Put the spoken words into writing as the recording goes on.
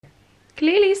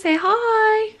Clearly, say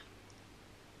hi.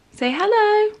 Say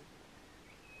hello.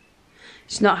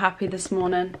 She's not happy this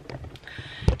morning.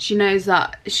 She knows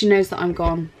that I'm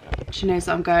gone. She knows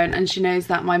that I'm going, and she knows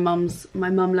that my mum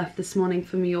left this morning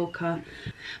for Mallorca.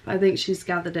 But I think she's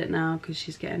gathered it now because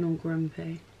she's getting all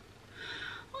grumpy.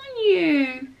 Aren't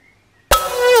you?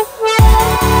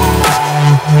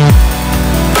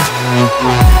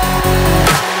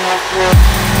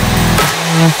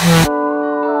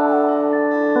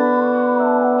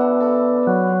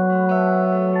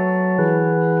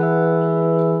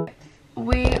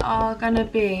 We are gonna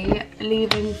be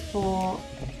leaving for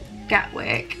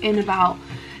Gatwick in about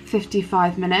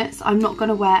 55 minutes. I'm not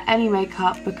gonna wear any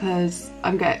makeup because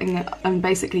I'm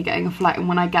basically getting a flight, and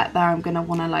when I get there I'm gonna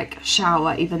wanna like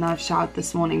shower, even though I've showered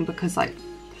this morning because like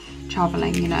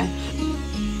traveling, you know.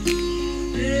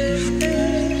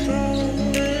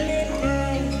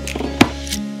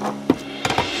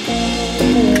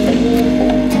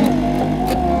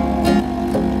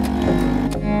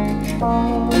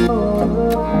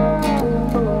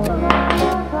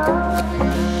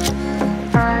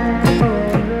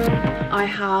 I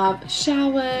have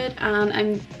showered and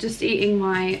I'm just eating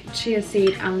my chia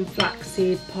seed and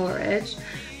flaxseed porridge.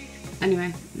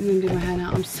 Anyway, I'm gonna do my hair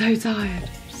now. I'm so tired.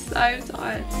 So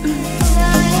tired.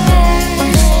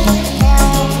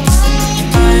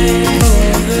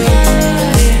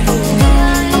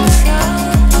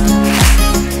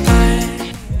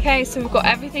 Okay, so we've got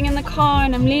everything in the car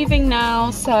and I'm leaving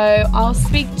now, so I'll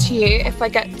speak to you if I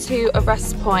get to a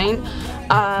rest point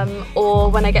or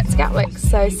when I get to Gatwick,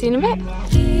 so see you in a bit.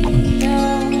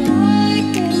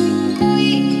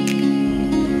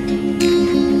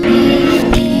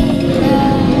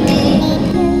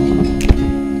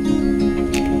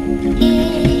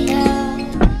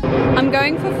 I'm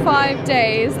going for 5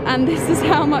 days and this is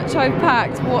how much I've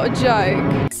packed. What a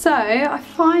joke. So I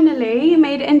finally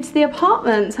made it into the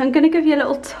apartment. So I'm going to give you a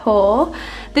little tour.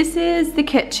 This is the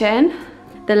kitchen,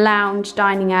 the lounge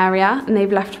dining area, and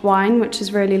they've left wine, which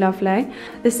is really lovely.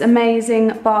 This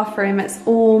amazing bathroom, it's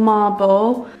all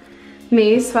marble.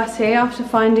 Me, sweaty after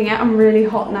finding it. I'm really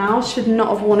hot now. Should not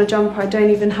have worn a jumper. I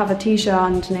don't even have a t-shirt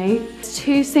underneath.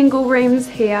 2 single rooms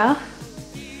here.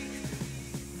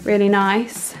 Really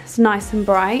nice. It's nice and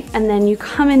bright. And then you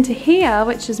come into here,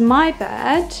 which is my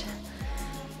bed.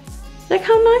 Look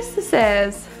how nice this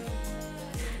is.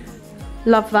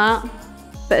 Love that.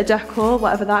 Bit of decor,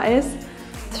 whatever that is.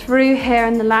 Through here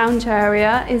in the lounge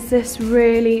area is this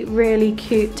really, really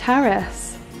cute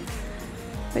terrace,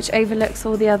 which overlooks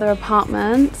all the other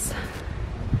apartments.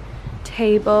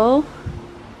 Table.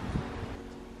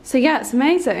 So yeah, it's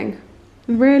amazing.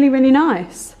 Really, really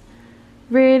nice.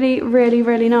 Really, really,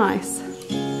 really nice.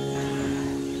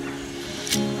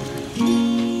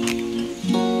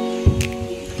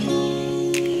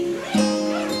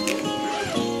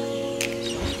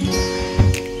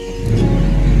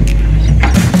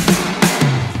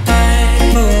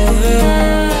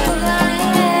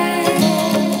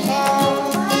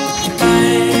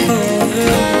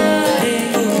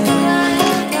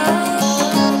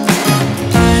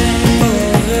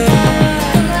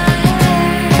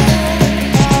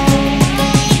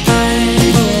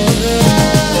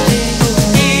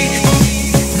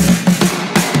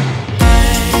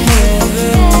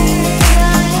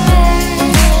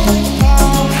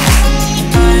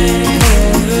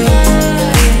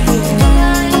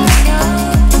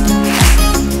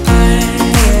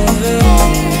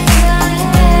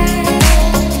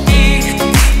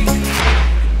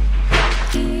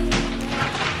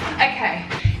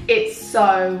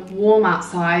 So warm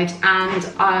outside, and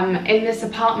in this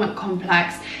apartment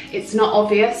complex it's not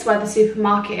obvious where the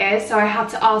supermarket is, so I had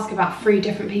to ask about 3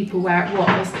 different people where it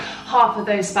was. Half of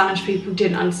those Spanish people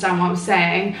didn't understand what I was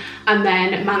saying, and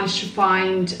then managed to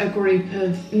find a group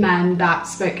of men that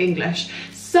spoke English.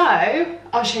 So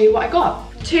I'll show you what I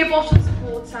got. 2 bottles of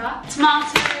water,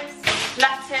 tomatoes,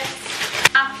 lettuce,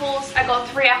 apples. I got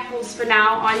 3 apples for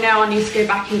now. I know I need to go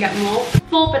back and get more.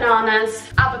 4 bananas,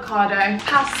 avocado,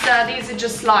 pasta. These are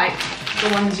just like the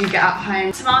ones you get at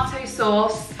home. Tomato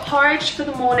sauce, porridge for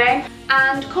the morning,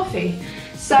 and coffee.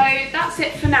 So that's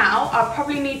it for now. I'll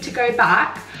probably need to go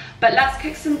back, but let's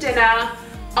cook some dinner.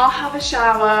 I'll have a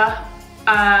shower.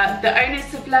 The owners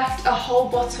have left a whole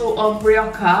bottle of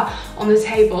Rioja on the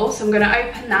table, so I'm going to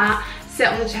open that, sit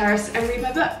on the terrace and read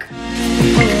my book.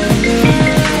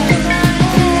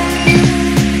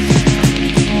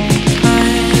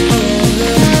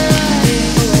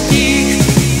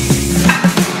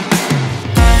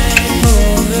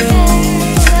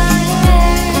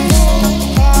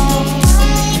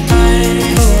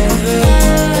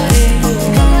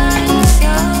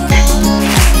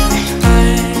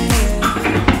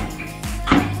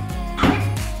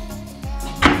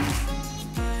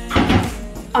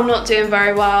 I'm not doing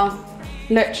very well,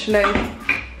 literally.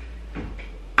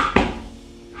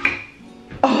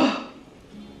 Oh,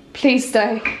 please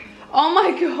stay. Oh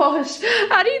my gosh,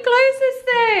 how do you close this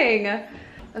thing?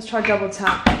 Let's try double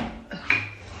tap.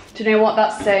 Do you know what?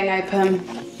 That's staying open.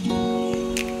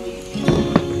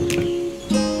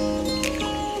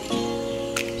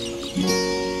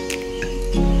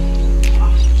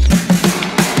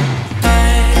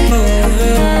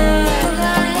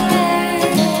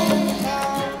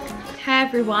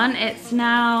 Everyone, it's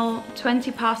now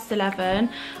 20 past 11.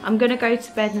 I'm gonna go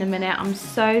to bed in a minute. I'm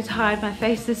so tired, my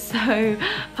face is so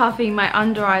puffy, my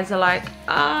under eyes are like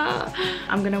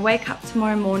I'm gonna wake up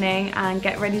tomorrow morning and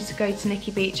get ready to go to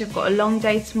Nikki Beach. I've got a long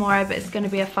day tomorrow, but it's gonna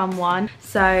be a fun one.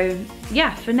 So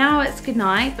yeah, for now it's good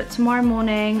night, but tomorrow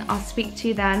morning I'll speak to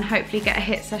you then, hopefully get a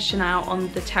hit session out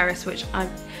on the terrace, which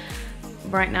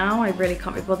right now I really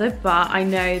can't be bothered, but I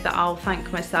know that I'll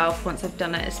thank myself once I've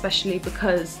done it, especially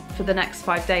because for the next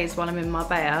 5 days while I'm in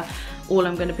Marbella, all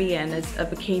I'm going to be in is a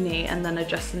bikini and then a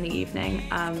dress in the evening.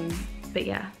 But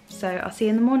yeah, so I'll see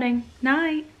you in the morning.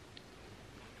 Night.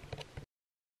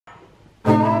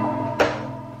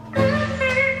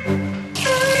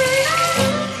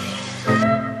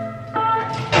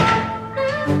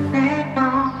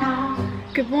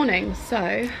 Good morning.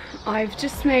 So I've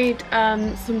just made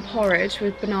some porridge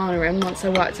with banana in once I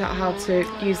worked out how to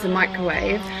use the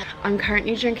microwave. I'm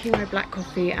currently drinking my black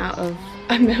coffee out of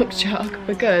a milk jug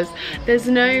because there's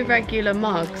no regular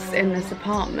mugs in this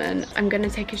apartment. I'm going to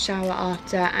take a shower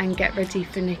after and get ready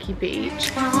for Nikki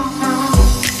Beach.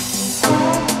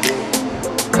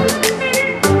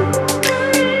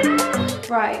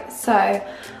 Right, so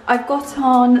I've got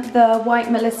on the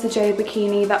white Melissa J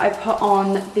bikini that I put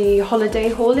on the holiday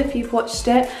haul, if you've watched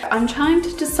it. I'm trying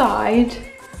to decide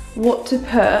what to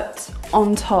put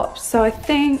on top. So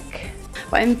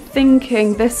I'm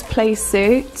thinking this play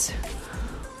suit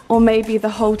or maybe the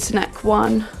halter neck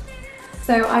one.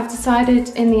 So I've decided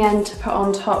in the end to put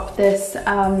on top this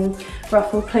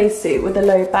ruffle play suit with a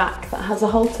low back that has a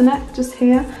halter neck just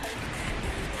here.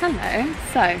 Hello,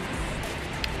 so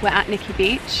we're at Nikki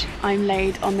Beach. I'm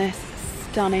laid on this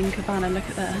stunning cabana, look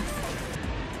at this.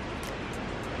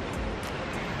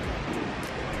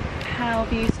 How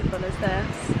beautiful is this?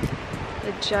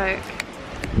 The joke.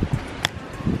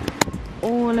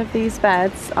 All of these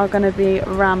beds are gonna be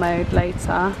ramoed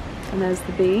later, and there's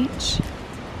the beach.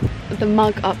 The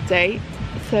mug update.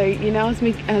 So, you know, I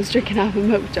was drinking out of a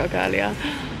milk jug earlier.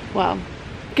 Well,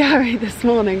 Gary this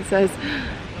morning says,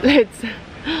 Lids,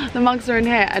 the mugs are in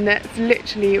here, and it's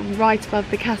literally right above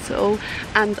the kettle,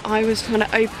 and I was trying to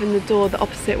open the door the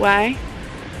opposite way.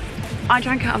 I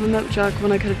drank out of a milk jug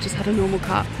when I could have just had a normal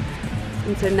cup,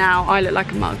 and so now I look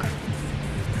like a mug.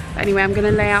 But anyway, I'm going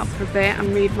to lay out for a bit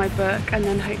and read my book and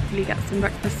then hopefully get some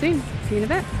breakfast soon. See you in a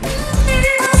bit.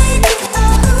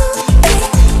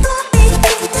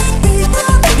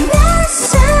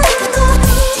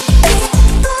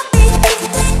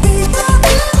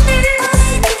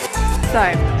 So,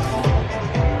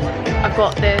 I've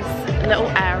got this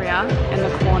little area in the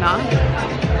corner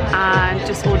and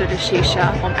just ordered a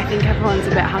shisha. I think everyone's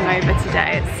a bit hungover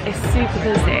today. It's super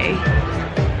busy.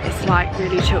 It's like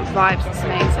really chilled vibes, it's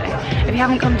amazing. If you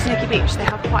haven't come to Nikki Beach, they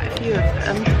have quite a few of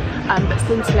them, but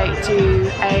SINTILLATE do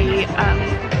a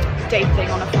day thing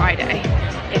on a Friday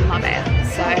in Marbella.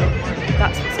 So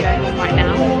that's what's going on right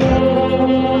now.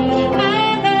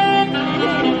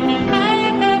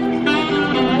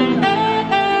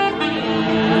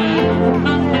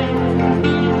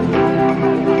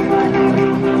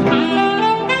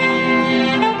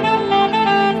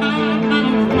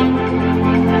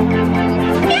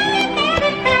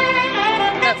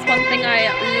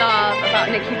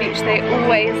 Nikki Beach, they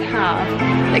always have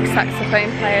like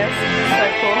saxophone players, so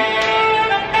cool.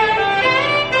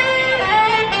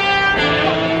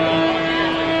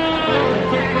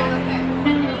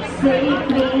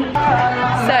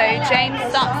 So James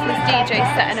starts his DJ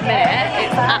set in a minute.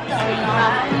 It's absolutely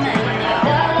massive.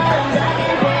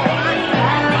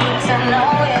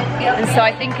 And so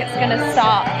I think it's going to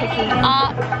start picking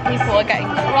up, people are getting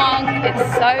drunk, it's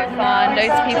so fun,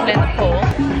 loads of people in the pool.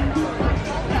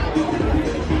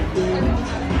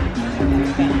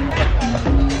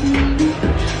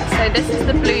 So this is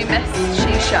the Blue Mist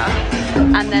Shisha,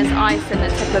 and there's ice in the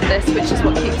tip of this, which is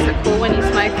what keeps it cool when you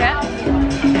smoke it.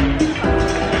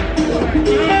 You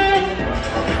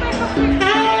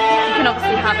can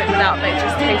obviously have it without, but it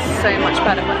just tastes so much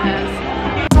better when it is.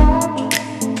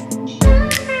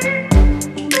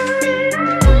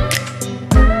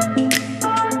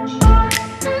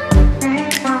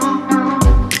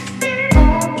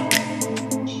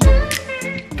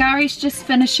 Gary's just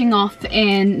finishing off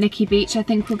in Nikki Beach. I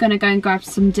think we're going to go and grab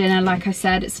some dinner, like I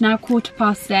said. It's now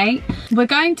 8:15. We're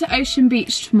going to Ocean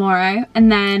Beach tomorrow,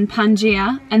 and then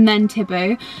Pangaea, and then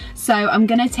Tibu. So I'm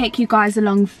going to take you guys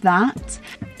along for that.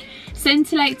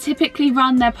 Scintillate typically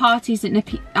run their parties at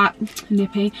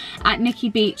Nikki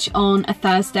Beach on a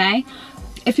Thursday.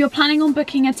 If you're planning on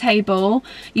booking a table,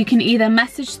 you can either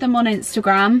message them on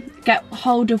Instagram, get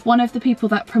hold of one of the people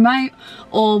that promote,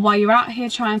 or while you're out here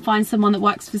try and find someone that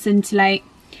works for Scintillate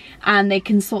and they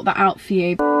can sort that out for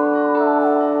you.